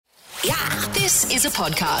Yeah. This is a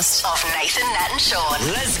podcast of Nathan, Nat and Sean.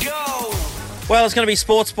 Let's go! Well, it's going to be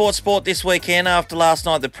sport this weekend. After last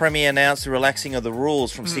night, the Premier announced the relaxing of the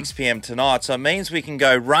rules from 6 p.m. tonight. So it means we can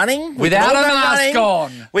go running. Without a mask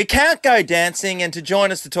on. We can't go dancing. And to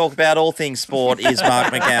join us to talk about all things sport is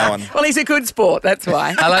Mark McGowan. Well, he's a good sport, that's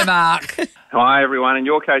why. Hello, Mark. Hi, everyone. In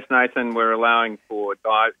your case, Nathan, we're allowing for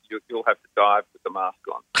dive. You'll have to dive with the mask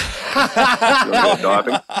on. You're not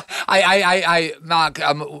diving. Hey, Mark,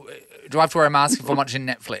 do I have to wear a mask if I'm watching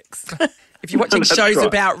Netflix? If you're watching That's shows right.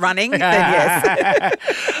 about running, then yes.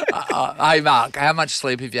 Hey, Mark, how much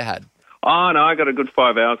sleep have you had? Oh, no, I got a good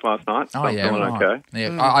 5 hours last night. So Oh, I'm yeah, feeling right. okay.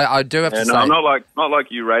 Yeah, I do have to And say... I'm not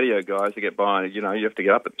like you radio guys who get by. You know, you have to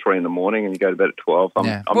get up at 3 a.m. and you go to bed at 12. I'm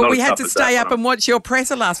Yeah. Well, not we as had tough to as stay that, up and watch your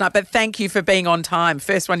presser last night, but thank you for being on time.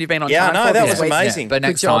 First one you've been on Yeah, time I know, for that this was week. amazing. But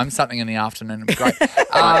next job. time, something in the afternoon would be great.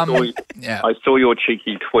 I saw your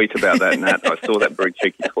cheeky tweet about that, Nat. I saw that very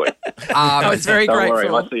cheeky tweet. I was very Don't worry,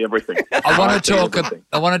 grateful. I see everything. I want see to talk. everything.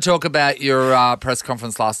 I want to talk about your press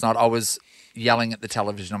conference last night. I was yelling at the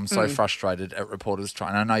television. I'm so frustrated at reporters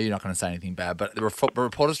trying. I know you're not going to say anything bad, but the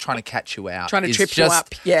reporters trying to catch you out, Trying to is trip you just up,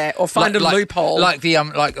 yeah, or find a loophole. Like the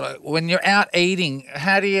like when you're out eating,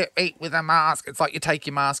 how do you eat with a mask? It's like you take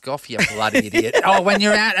your mask off, you bloody idiot. Oh, when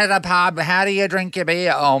you're out at a pub, how do you drink your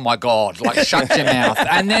beer? Oh my God, like shut your mouth.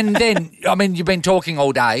 And then I mean, you've been talking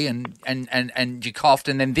all day and you coughed,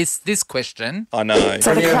 and then this question. I know. I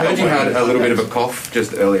heard you had a little bit of a cough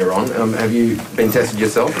just earlier on. Have you been tested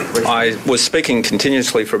yourself? I was speaking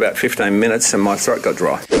continuously for about 15 minutes and my throat got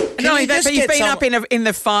dry. No, you just but you've get been up in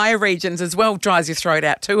the fire regions as well, dries your throat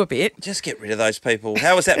out too a bit. Just get rid of those people.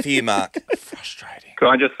 How was that for you, Mark? Frustrating. Can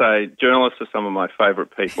I just say, journalists are some of my favourite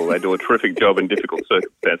people. They do a terrific job in difficult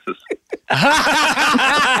circumstances.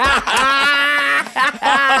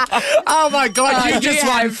 Oh my God!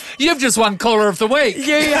 You've just won Caller of the Week.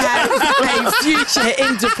 You have a future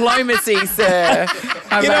in diplomacy, sir.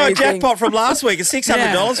 You know, a Amazing. jackpot from last week is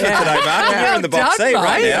 $600 for Yeah. today, Mark. And you're in the box Done, seat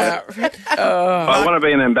right mate. now. I want to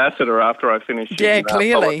be an ambassador after I finish Yeah, in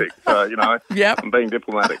clearly. politics. So, you know, Yep. I'm being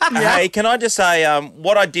diplomatic. Hey, can I just say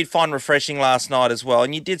what I did find refreshing last night as well,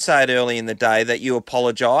 and you did say it early in the day that you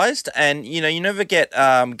apologised, and, you know, you never get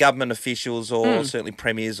government officials or certainly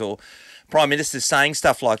premiers or prime ministers saying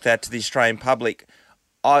stuff like that to the Australian public.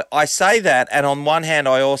 I say that, and on one hand,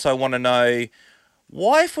 I also want to know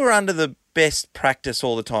why, if we're under the best practice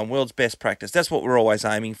all the time, world's best practice, that's what we're always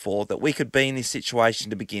aiming for, that we could be in this situation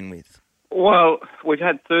to begin with. Well, we've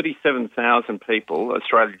had 37,000 people,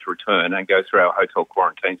 Australians, return and go through our hotel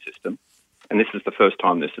quarantine system, and this is the first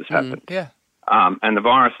time this has happened. Yeah. And the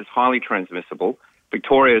virus is highly transmissible.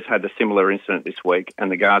 Victoria's had a similar incident this week, and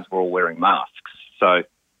the guards were all wearing masks. So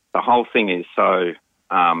the whole thing is so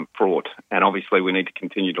fraught, and obviously we need to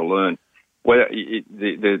continue to learn. Whether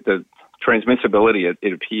the transmissibility,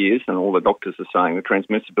 it appears, and all the doctors are saying, the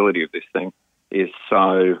transmissibility of this thing is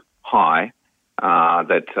so high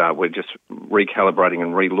that we're just recalibrating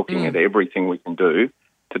and re-looking at everything we can do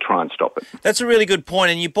to try and stop it. That's a really good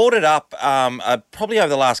point, and you brought it up probably over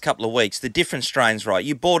the last couple of weeks, the different strains, right?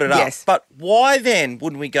 You brought it up. Yes. But why then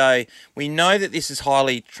wouldn't we go, we know that this is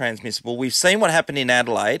highly transmissible. We've seen what happened in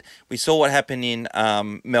Adelaide. We saw what happened in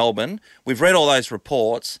Melbourne. We've read all those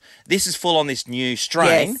reports. This is full on this new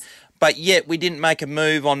strain. Yes. But yet we didn't make a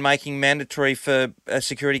move on making mandatory for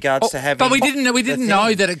security guards to have. But we didn't know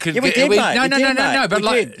that it could. Yeah, we did, mate. No. We But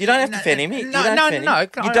like, did. You don't have to defend him. You don't have to defend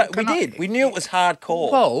him. We did. We knew it was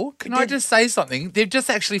hardcore. Well, can I just say something? They've just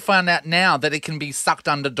actually found out now that it can be sucked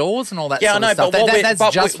under doors and all that Yeah, sort I know, of stuff. but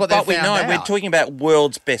That's just what they But we found know out. we're talking about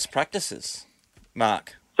world's best practices,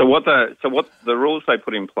 Mark. So what the rules they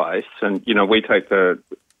put in place, and you know, we let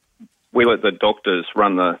the doctors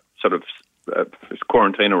run the sort of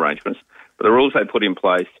quarantine arrangements. But the rules they put in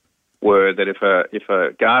place were that if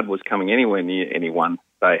a guard was coming anywhere near anyone,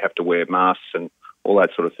 they have to wear masks and all that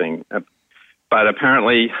sort of thing. But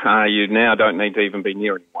apparently, you now don't need to even be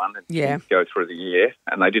near anyone and go through the air,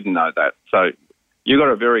 and they didn't know that. So you got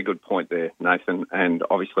a very good point there, Nathan, and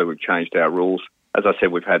obviously we've changed our rules. As I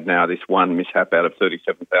said, we've had now this one mishap out of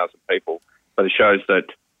 37,000 people, but it shows that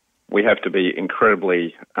we have to be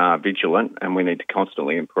incredibly vigilant, and we need to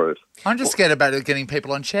constantly improve. I'm just scared about it getting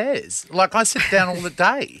people on chairs. Like, I sit down all the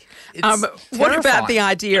day. It's what about terrifying. the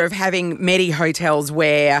idea of having medi hotels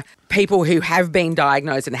where people who have been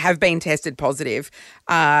diagnosed and have been tested positive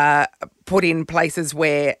put in places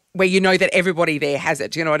where you know that everybody there has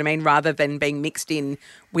it, do you know what I mean, rather than being mixed in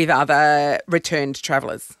with other returned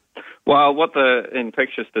travellers? Well, what the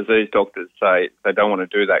infectious disease doctors say, they don't want to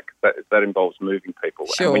do that because that involves moving people.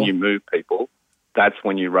 Sure. And when you move people, that's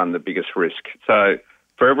when you run the biggest risk. So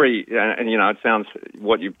for every, and it sounds,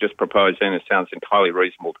 what you've just proposed then, it sounds entirely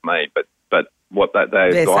reasonable to me, but what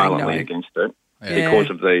they're saying violently no. against it Yeah.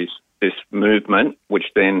 because of this movement, which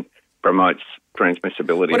then promotes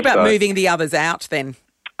transmissibility. What about So, moving the others out then?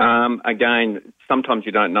 Again, sometimes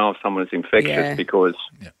you don't know if someone is infectious Yeah. because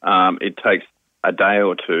it takes a day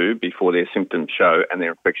or two before their symptoms show and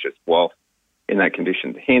they're infectious while in that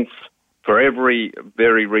condition. Hence, for every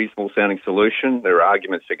very reasonable sounding solution, there are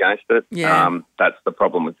arguments against it. Yeah. That's the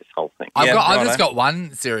problem with this whole thing. I've righto. just got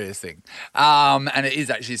one serious thing, and it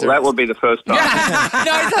is actually serious. Well, that would be the first time.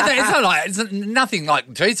 No, it's nothing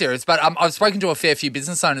like too serious. But I've spoken to a fair few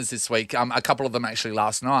business owners this week, a couple of them actually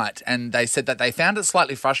last night, and they said that they found it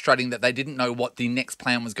slightly frustrating that they didn't know what the next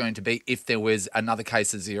plan was going to be if there was another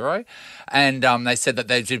case of zero. And they said that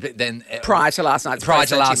they did then Prior to last night's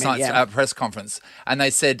press conference, and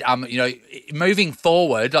they said, moving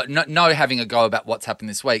forward, like, no having a go about what's happened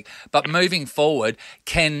this week, but moving forward,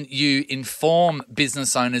 can you inform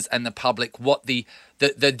business owners and the public what the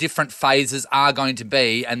different phases are going to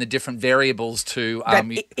be and the different variables to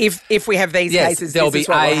if we have these cases, there'll this be is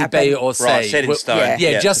what will A, happen. B, or C. Right, set in stone.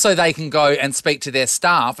 Yeah, just so they can go and speak to their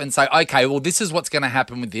staff and say, okay, well, this is what's going to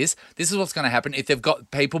happen with this. This is what's going to happen if they've got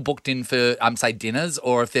people booked in for, say, dinners,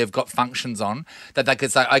 or if they've got functions on, that they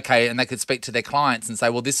could say, okay, and they could speak to their clients and say,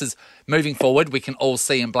 well, this is moving forward. We can all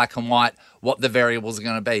see in black and white what the variables are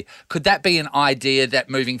going to be. Could that be an idea that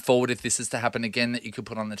moving forward, if this is to happen again, that you could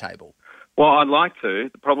put on the table? Well, I'd like to.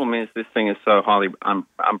 The problem is this thing is so highly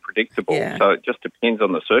unpredictable, Yeah. so it just depends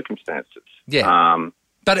on the circumstances. Yeah.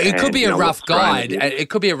 But it could be a rough what's thrown guide. at you. It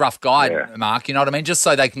could be a rough guide, Yeah. Mark, you know what I mean? Just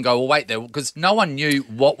so they can go, well, wait there, because no one knew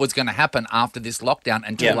what was going to happen after this lockdown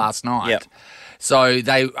until Yeah. last night. Yeah. So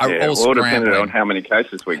they are all Well, it depended scrambling. on how many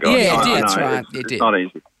cases we got. Yeah, it I did. know, That's right. It's, It it's did. not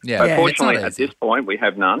easy. Yeah. But Yeah, fortunately, it's not at easy. this point, we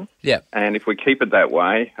have none. Yeah. And if we keep it that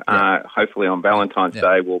way, hopefully on Valentine's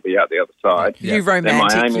Day, we'll be out the other side. Yeah. You Then my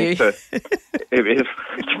romantic, aim you. is to... it's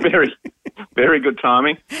very, very good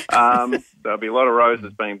timing. There'll be a lot of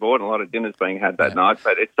roses being bought and a lot of dinners being had that night.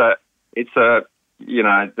 But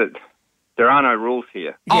there are no rules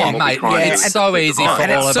here. Oh, And what we're mate, trying to do it's is so easy for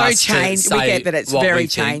And all it's of so us to change. say We get that it's what very we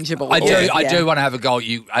think. changeable. I do. Yeah. I do want to have a go at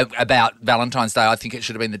you about Valentine's Day. I think it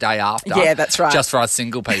should have been the day after. Yeah, that's right. Just for us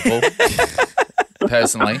single people.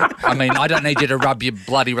 Personally, I mean, I don't need you to rub your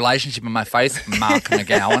bloody relationship in my face, Mark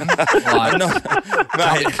McGowan.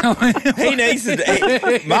 Like, He needs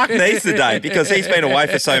Mark needs the day because he's been away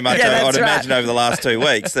for so much. Yeah, I'd that's right. imagine over the last 2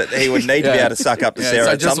 weeks that he would need to be able to suck up to Sarah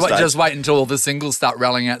so at some stage. just wait until all the singles start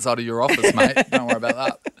rallying outside of your office, mate. Don't worry about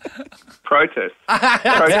that. protest.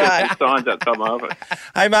 Protest signs outside my office.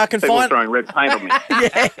 Hey, Mark, and People throwing red paint on me.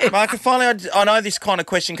 Mark, and finally, I know this kind of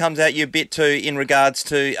question comes at you a bit too in regards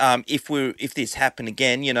to if this happened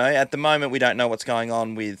again. You know, at the moment we don't know what's going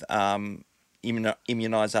on with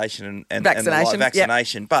immunisation and Vaccination, the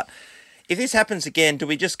vaccination. But if this happens again, do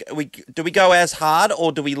we go as hard,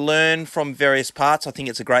 or do we learn from various parts? I think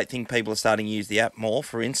it's a great thing people are starting to use the app more,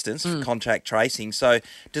 for instance, for contact tracing. So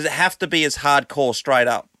does it have to be as hardcore straight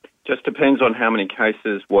up? Just depends on how many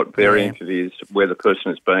cases, what variant it is, where the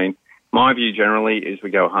person has been. My view generally is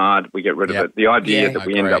we go hard, we get rid of it. The idea that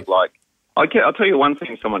we end up like... I'll tell you one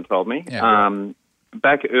thing someone told me. Yeah.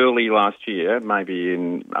 Back early last year, maybe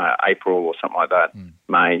in April or something like that,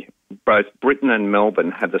 May, both Britain and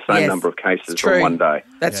Melbourne had the same number of cases on one day.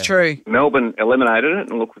 That's true. Melbourne eliminated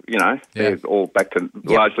it, and look, they're all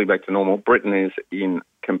largely back to normal. Britain is in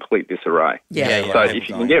complete disarray. Yeah. So if you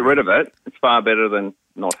can get rid of it, it's far better than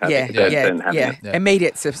not having it than having it.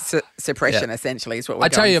 Immediate suppression, essentially, is what we're I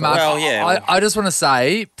tell you, going Mark, for. I just want to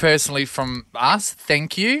say, personally from us,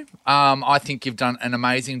 thank you. I think you've done an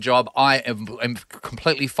amazing job. I am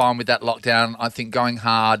completely fine with that lockdown. I think going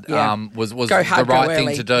hard was Go hard, the right go thing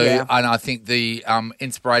early. to do. Yeah. And I think the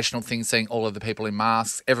inspirational thing, seeing all of the people in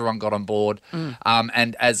masks, everyone got on board.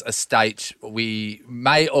 And as a state, we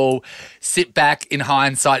may all sit back in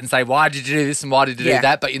hindsight and say, why did you do this and why did you do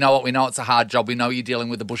that? But you know what? We know it's a hard job. We know you're dealing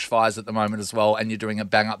with the bushfires at the moment as well, and you're doing a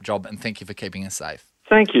bang-up job, and thank you for keeping us safe.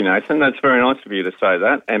 Thank you, Nathan. That's very nice of you to say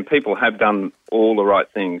that. And people have done all the right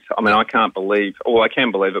things. I mean, I can't believe, or I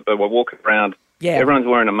can believe it, but we're walking around, everyone's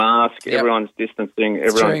wearing a mask, everyone's distancing,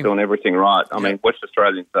 everyone's doing everything right. I mean, West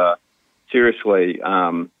Australians are seriously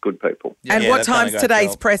good people. And what time's great today's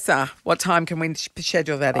job. presser? What time can we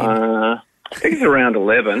schedule that in? I think it's around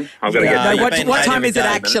 11. I've got to Yeah, get you've no, been what late time every is it day,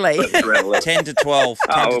 actually? It's around 11. 10 to 12.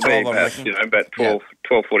 10 Oh, to it'll 12, be I about, reckon. about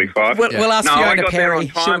 12:45. We'll ask no, I Fiona got there on Perry.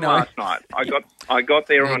 She'll time know. last night. I got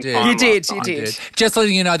there on did. time. You did, last you night. did. Just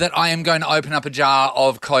letting you know that I am going to open up a jar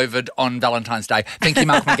of COVID on Valentine's Day. Thank you,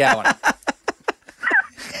 Mark McGowan.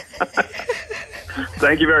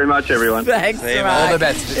 Thank you very much, everyone. Thanks, See you, Mark. All the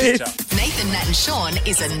best. Nathan, Nat and Sean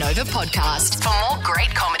is a Nova podcast. For more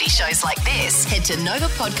great comedy shows like this, head to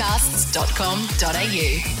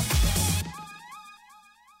novapodcasts.com.au.